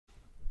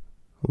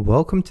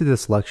Welcome to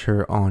this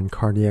lecture on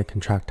cardiac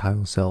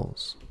contractile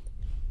cells.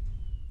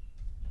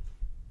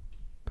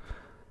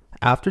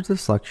 After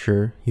this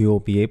lecture, you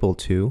will be able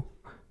to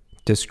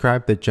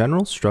describe the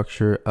general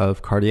structure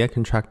of cardiac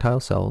contractile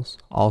cells,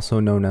 also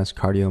known as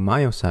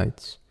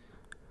cardiomyocytes,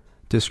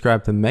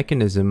 describe the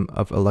mechanism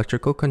of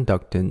electrical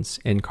conductance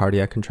in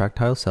cardiac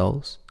contractile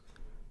cells,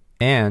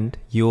 and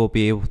you will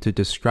be able to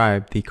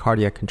describe the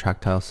cardiac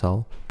contractile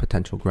cell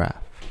potential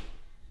graph.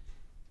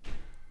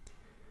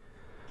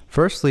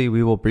 Firstly,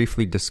 we will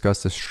briefly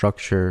discuss the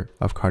structure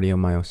of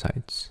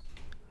cardiomyocytes.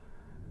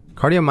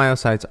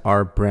 Cardiomyocytes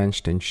are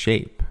branched in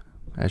shape,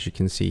 as you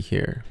can see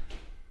here.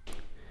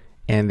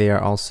 And they are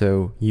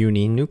also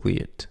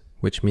uninucleate,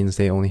 which means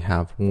they only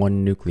have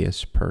one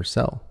nucleus per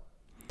cell.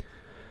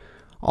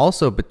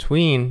 Also,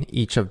 between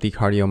each of the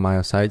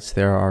cardiomyocytes,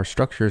 there are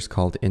structures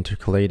called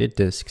intercalated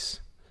discs,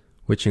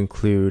 which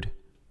include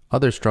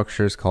other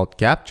structures called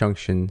gap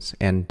junctions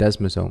and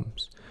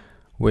desmosomes,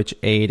 which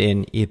aid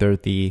in either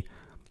the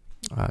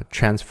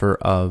transfer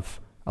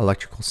of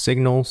electrical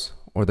signals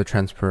or the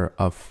transfer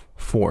of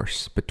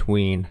force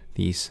between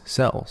these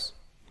cells.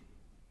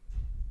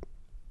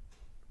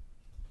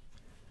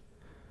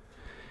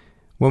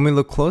 When we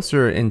look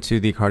closer into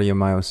the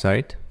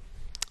cardiomyocyte,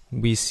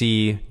 we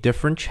see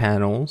different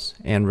channels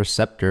and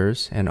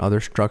receptors and other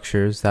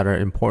structures that are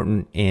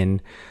important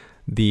in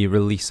the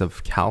release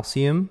of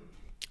calcium,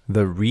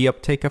 the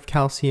reuptake of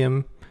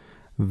calcium,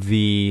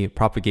 the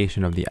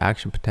propagation of the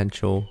action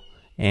potential,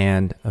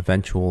 and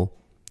eventual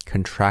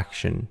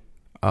contraction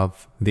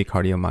of the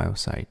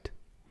cardiomyocyte.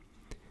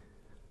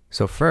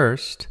 So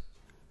first,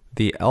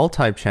 the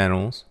L-type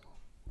channels,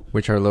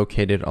 which are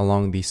located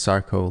along the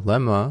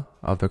sarcolemma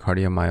of the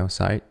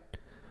cardiomyocyte,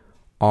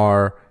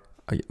 are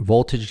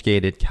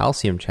voltage-gated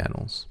calcium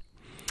channels.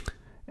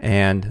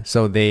 And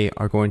so they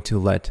are going to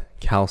let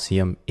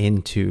calcium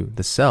into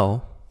the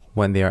cell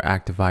when they are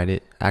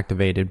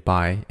activated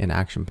by an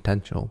action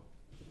potential.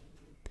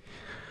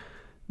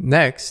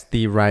 Next,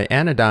 the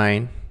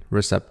ryanodine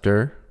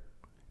receptor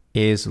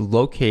is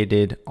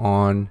located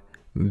on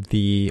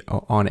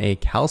a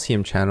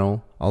calcium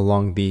channel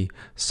along the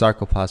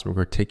sarcoplasmic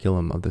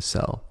reticulum of the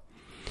cell.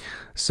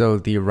 So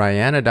the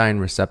ryanodine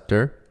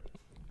receptor,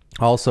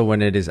 also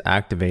when it is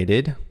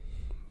activated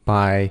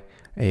by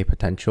a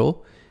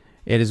potential,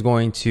 it is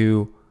going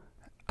to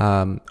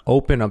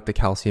open up the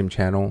calcium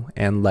channel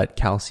and let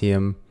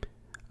calcium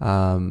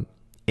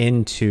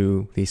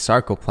into the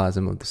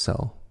sarcoplasm of the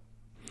cell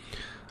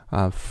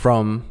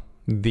from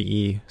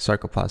the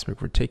sarcoplasmic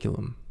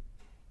reticulum.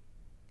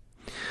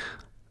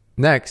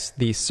 Next,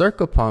 the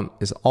sarcopump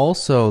is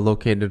also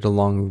located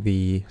along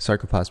the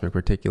sarcoplasmic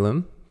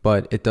reticulum,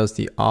 but it does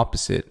the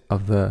opposite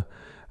of the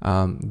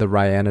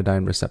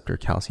ryanodine receptor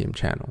calcium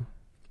channel.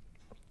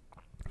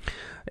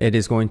 It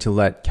is going to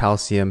let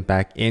calcium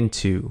back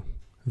into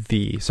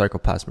the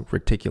sarcoplasmic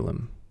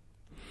reticulum.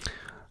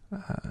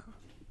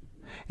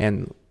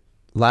 And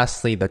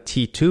lastly, the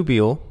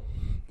T-tubule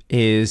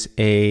is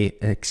an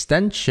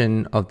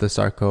extension of the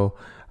sarcolemma,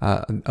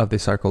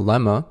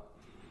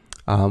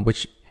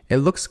 which it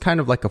looks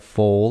kind of like a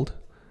fold,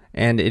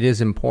 and it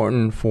is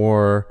important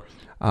for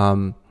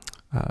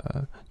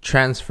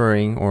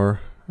transferring, or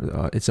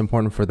it's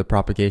important for the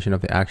propagation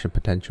of the action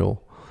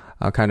potential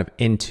kind of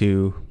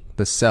into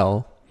the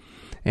cell.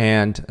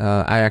 And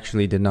I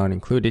actually did not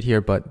include it here,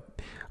 but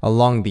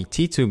along the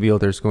T-tubule,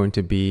 there's going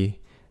to be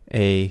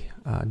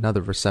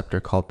another receptor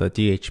called the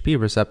DHP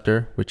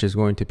receptor, which is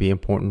going to be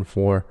important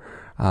for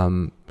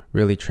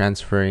really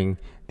transferring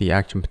the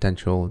action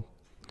potential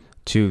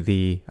to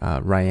the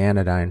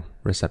ryanodine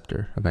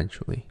receptor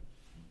eventually.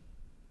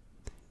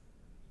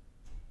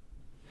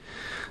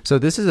 So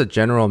this is a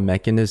general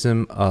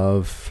mechanism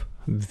of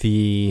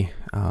the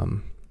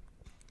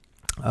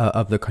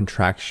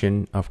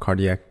contraction of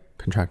cardiac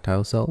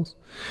contractile cells.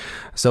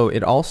 So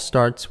it all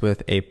starts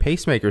with a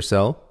pacemaker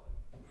cell,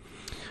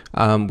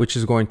 which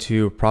is going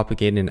to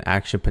propagate an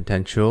action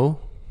potential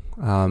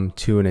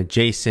to an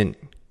adjacent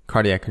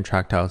cardiac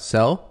contractile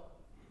cell.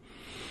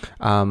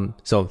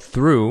 So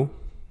through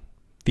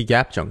the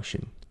gap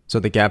junction. So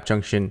the gap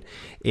junction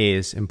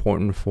is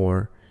important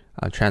for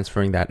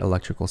transferring that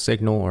electrical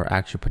signal or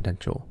action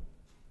potential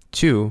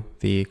to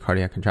the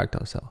cardiac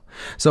contractile cell.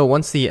 So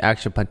once the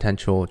action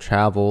potential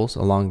travels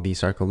along the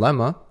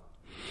sarcolemma,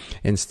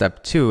 in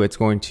step 2, it's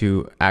going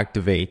to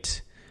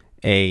activate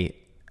a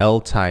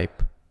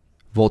L-type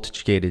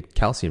voltage-gated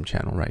calcium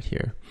channel right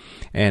here.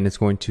 And it's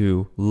going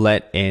to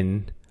let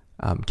in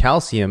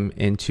calcium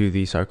into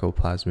the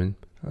sarcoplasm,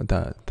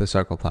 the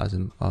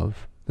sarcoplasm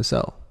of the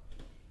cell.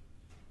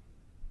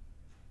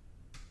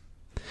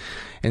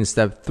 In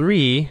step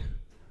 3,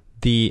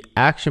 the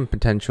action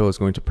potential is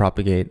going to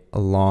propagate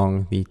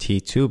along the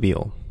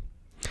T-tubule.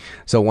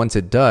 So once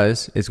it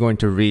does, it's going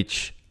to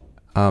reach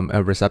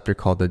a receptor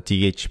called the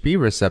DHP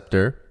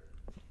receptor,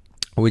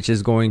 which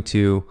is going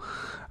to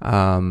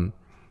kind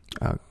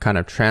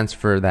of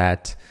transfer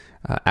that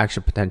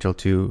action potential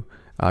to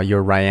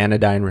your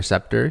ryanodine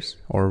receptors,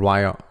 or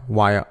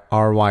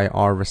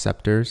RYR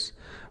receptors,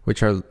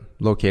 which are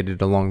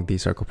located along the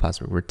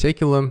sarcoplasmic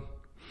reticulum,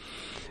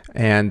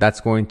 and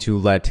that's going to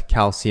let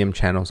calcium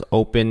channels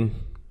open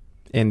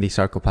in the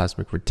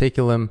sarcoplasmic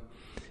reticulum,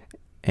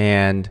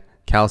 and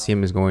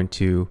calcium is going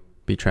to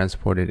be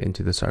transported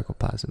into the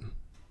sarcoplasm.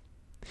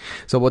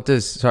 So what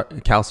does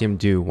calcium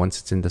do once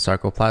it's in the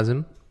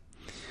sarcoplasm?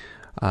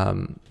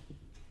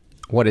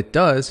 What it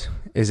does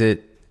is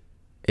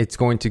it's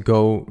going to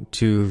go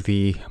to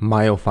the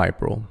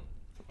myofibril,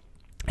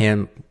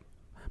 and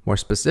more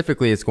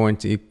specifically, it's going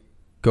to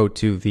go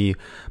to the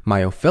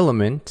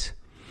myofilament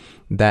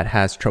that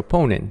has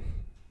troponin.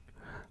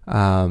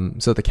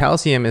 So the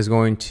calcium is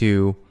going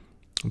to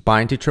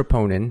bind to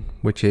troponin,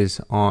 which is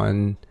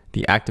on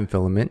the actin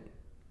filament,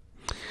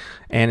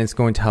 and it's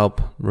going to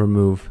help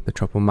remove the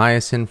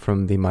tropomyosin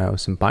from the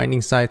myosin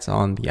binding sites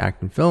on the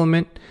actin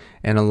filament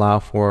and allow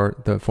for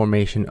the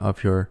formation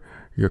of your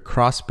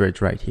cross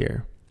bridge right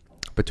here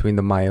between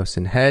the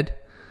myosin head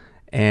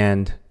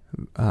and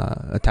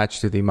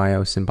attached to the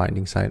myosin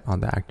binding site on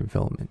the actin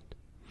filament.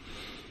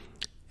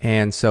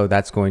 And so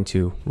that's going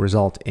to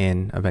result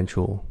in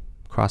eventual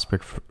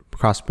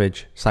cross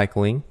bridge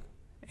cycling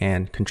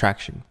and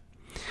contraction.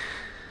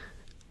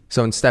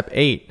 So in step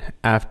 8,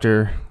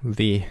 after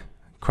the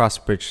cross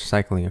bridge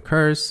cycling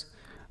occurs,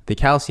 the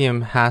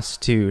calcium has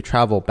to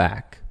travel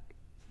back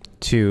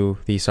to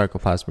the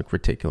sarcoplasmic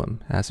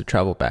reticulum. It has to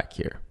travel back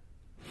here.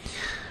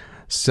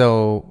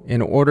 So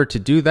in order to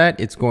do that,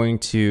 it's going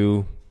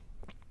to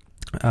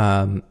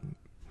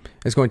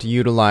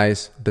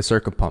utilize the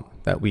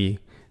circupump that we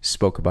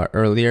spoke about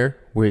earlier,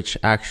 which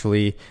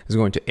actually is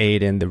going to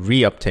aid in the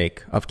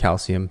reuptake of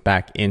calcium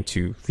back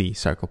into the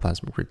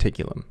sarcoplasmic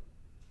reticulum.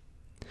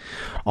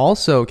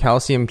 Also,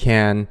 calcium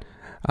can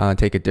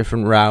take a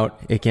different route.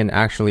 It can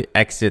actually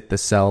exit the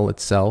cell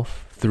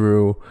itself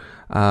through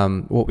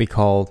what we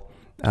call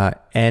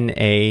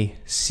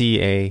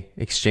NaCa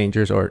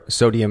exchangers, or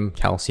sodium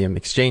calcium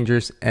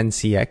exchangers,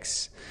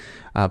 NCX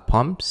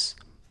pumps,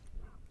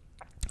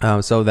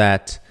 so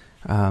that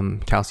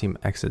calcium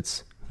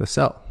exits the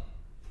cell.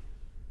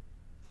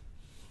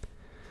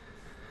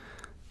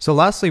 So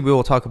lastly, we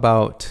will talk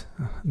about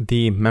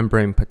the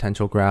membrane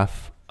potential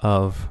graph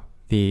of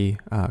the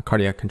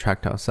cardiac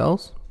contractile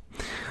cells.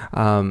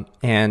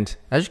 And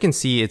as you can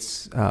see,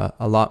 it's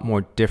a lot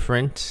more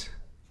different,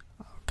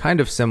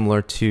 kind of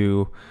similar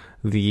to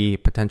the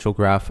potential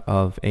graph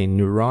of a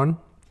neuron.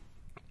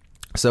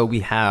 So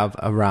we have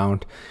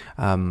around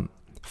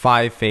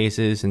 5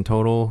 phases in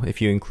total,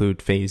 if you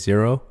include phase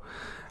 0.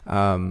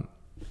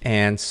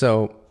 And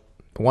so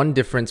one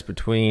difference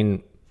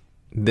between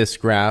this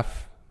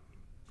graph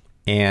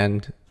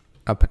and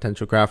a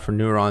potential graph for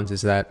neurons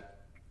is that,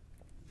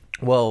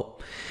 well,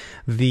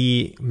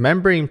 the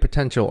membrane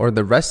potential, or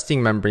the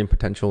resting membrane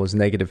potential, is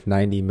negative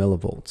 90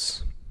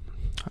 millivolts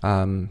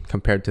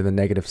compared to the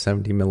negative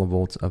 70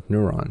 millivolts of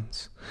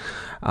neurons.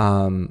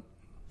 And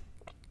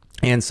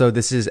so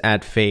this is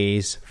at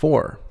phase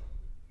 4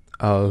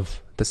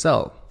 of the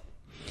cell.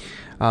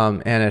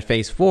 And at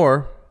phase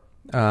 4,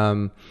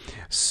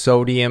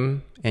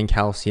 sodium and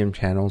calcium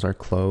channels are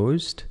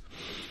closed,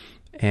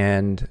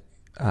 and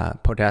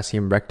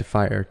potassium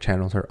rectifier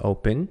channels are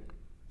open.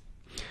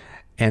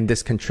 And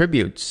this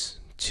contributes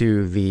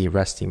to the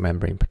resting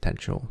membrane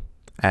potential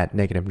at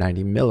negative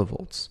 90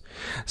 millivolts.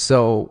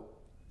 So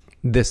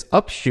this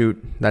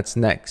upshoot that's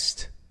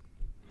next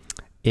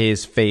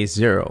is phase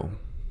 0.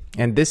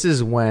 And this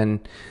is when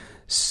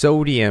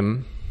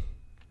sodium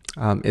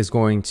is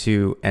going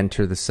to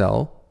enter the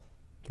cell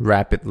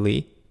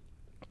rapidly.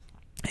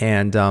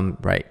 And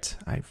right,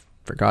 I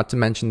forgot to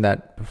mention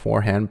that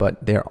beforehand,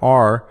 but there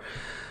are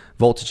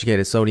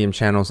voltage-gated sodium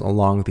channels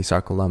along the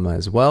sarcolemma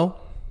as well.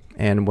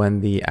 And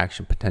when the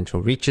action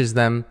potential reaches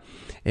them,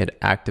 it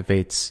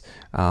activates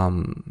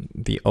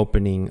the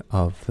opening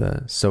of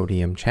the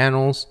sodium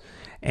channels,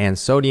 and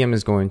sodium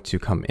is going to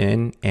come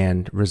in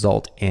and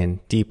result in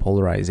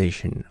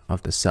depolarization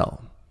of the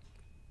cell.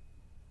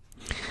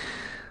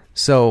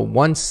 So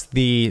once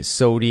the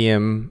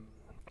sodium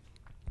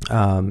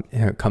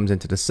comes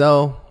into the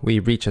cell, we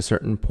reach a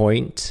certain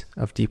point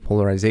of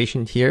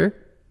depolarization here.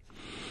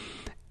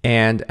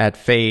 And at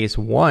phase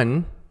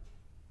 1,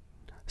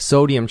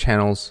 sodium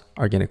channels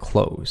are going to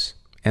close,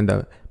 and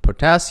the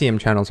potassium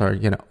channels are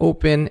going to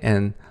open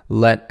and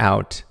let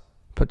out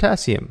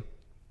potassium.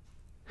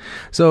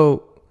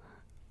 So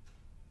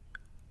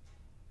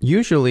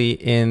usually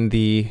in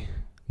the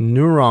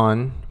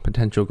neuron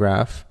potential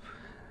graph,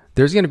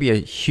 there's going to be a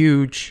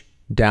huge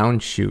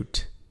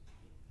downshoot,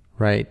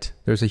 right?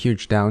 There's a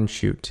huge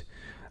downshoot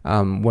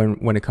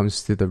when it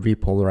comes to the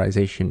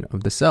repolarization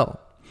of the cell.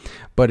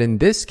 But in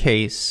this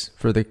case,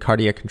 for the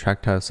cardiac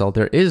contractile cell,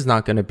 there is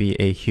not going to be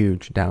a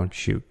huge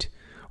downshoot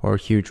or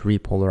huge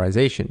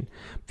repolarization,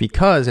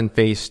 because in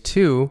phase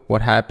 2,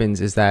 what happens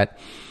is that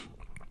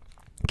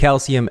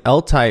calcium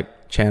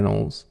L-type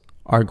channels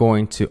are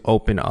going to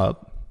open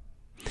up,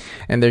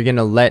 and they're going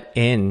to let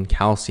in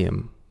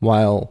calcium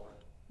while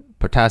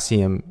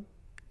potassium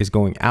is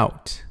going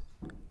out.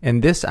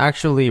 And this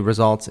actually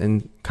results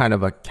in kind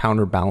of a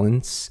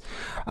counterbalance.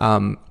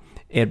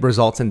 It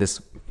results in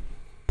this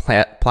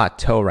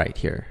plateau right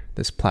here,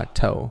 this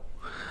plateau.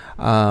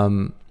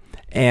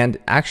 And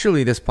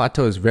actually, this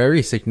plateau is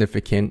very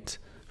significant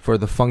for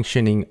the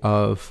functioning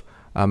of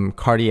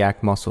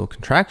cardiac muscle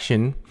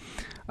contraction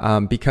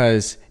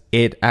because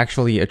it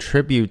actually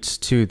attributes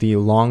to the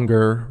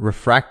longer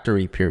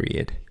refractory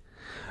period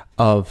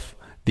of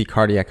the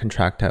cardiac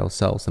contractile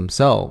cells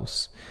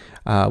themselves,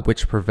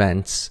 which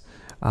prevents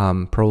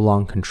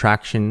prolonged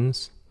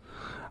contractions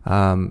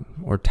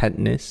or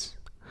tetanus.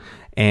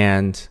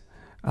 And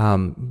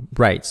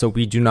right, so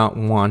we do not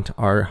want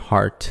our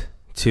heart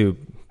to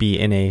be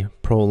in a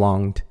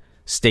prolonged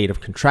state of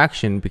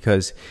contraction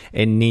because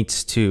it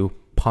needs to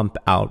pump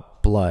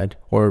out blood,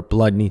 or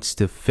blood needs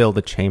to fill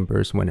the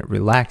chambers when it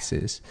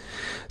relaxes.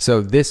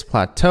 So this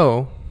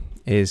plateau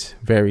is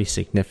very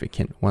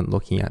significant when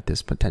looking at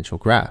this potential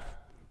graph.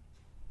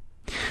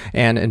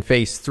 And in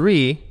phase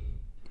 3,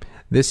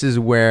 this is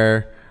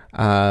where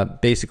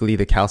basically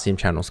the calcium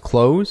channels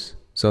close,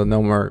 so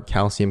no more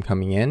calcium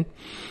coming in.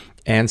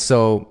 And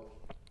so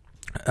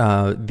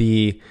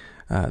the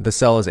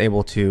cell is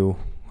able to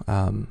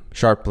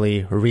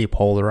sharply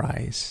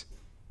repolarize.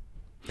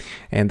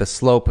 And the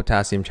slow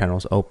potassium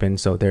channels open,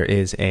 so there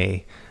is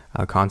a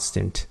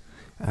constant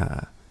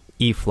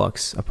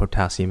efflux of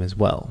potassium as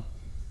well.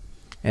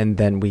 And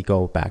then we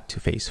go back to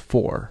phase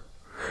 4,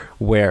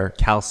 where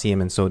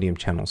calcium and sodium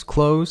channels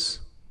close,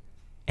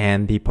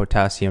 and the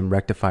potassium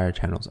rectifier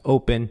channels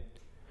open,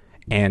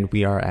 and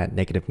we are at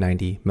negative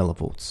 90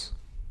 millivolts.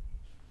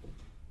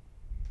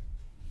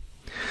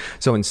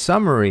 So in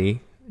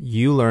summary,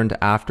 you learned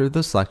after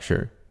this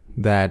lecture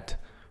that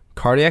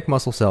cardiac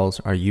muscle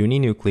cells are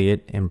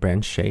uninucleate and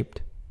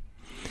branch-shaped.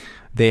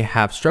 They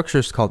have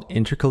structures called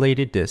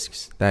intercalated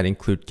discs that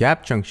include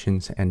gap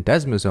junctions and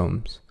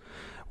desmosomes,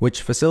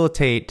 which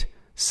facilitate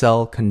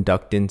cell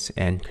conductance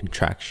and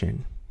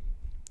contraction.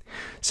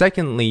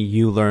 Secondly,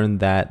 you learned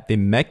that the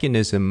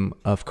mechanism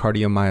of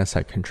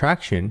cardiomyocyte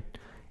contraction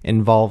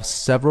involves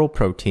several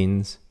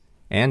proteins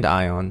and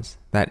ions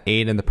that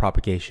aid in the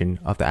propagation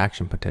of the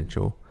action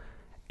potential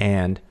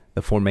and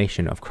the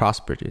formation of cross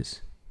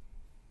bridges.